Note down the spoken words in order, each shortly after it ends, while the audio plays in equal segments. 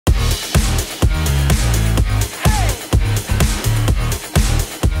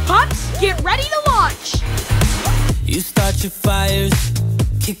ready to launch. You start your fires,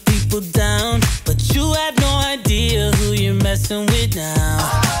 kick people down, but you have no idea who you're messing with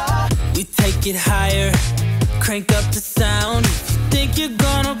now. We take it higher, crank up the sound. If you think you're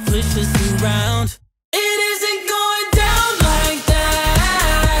gonna push us around, it isn't going down like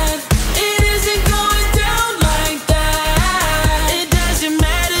that. It isn't going down like that. It doesn't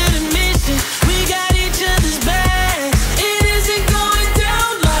matter the mission, we got each other's back. It isn't going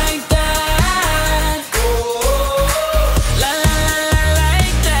down like that. La la la la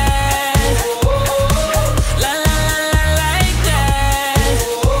like that. La la la la like that.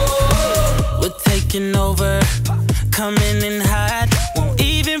 We're taking over, coming in hot. Won't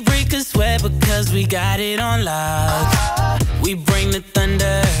even break a sweat because we got it on lock. We bring the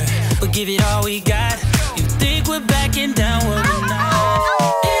thunder, we'll give it all we got. You think we're backing down, well we're not.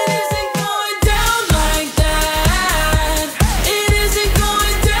 It isn't going down like that. It isn't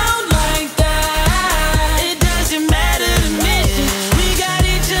going down like that. It doesn't matter the mission, we got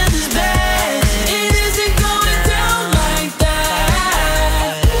each other's back. It isn't going down like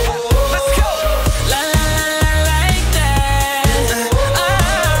that. Let's go. La la la la like that.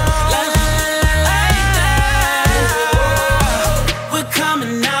 La la la la like that. We're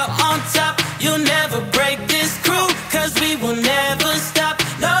coming out on top. You'll never break this crew, cause we will never stop,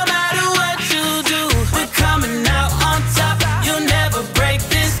 no matter what you do. We're coming out on top. You'll never break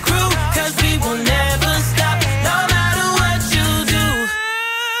this crew, cause we will never stop, no matter what you do.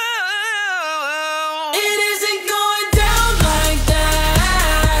 It isn't going down like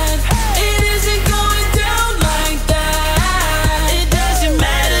that. It isn't going down like that. It doesn't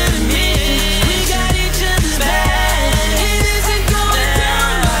matter to me, we got each other's back. It isn't going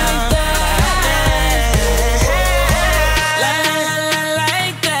down like that. La la la la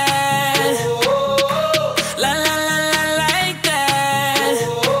like that. La la la la like that.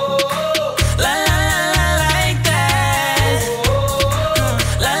 La la la la like that.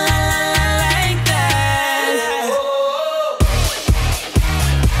 La la la la like that.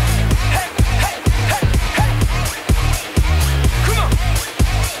 Come on.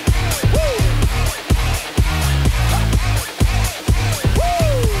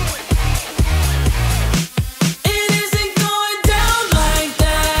 Woo. It isn't going down like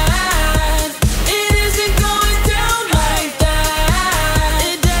that. It isn't going down like that.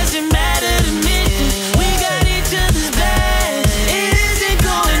 It doesn't matter the mission, we got each other's back. It isn't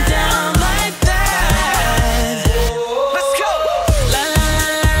going down like that. Let's go. La la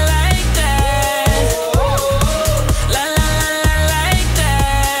la la like that. La la la la like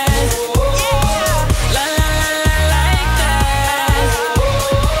that. La la la la like that.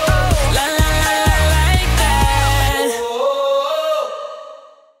 La la la la like that.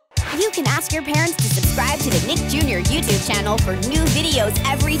 You can ask your parents to subscribe to the Nick Jr. YouTube channel for new videos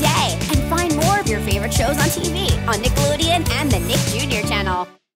every day. And find more of your favorite shows on TV on Nickelodeon and the Nick Jr. channel.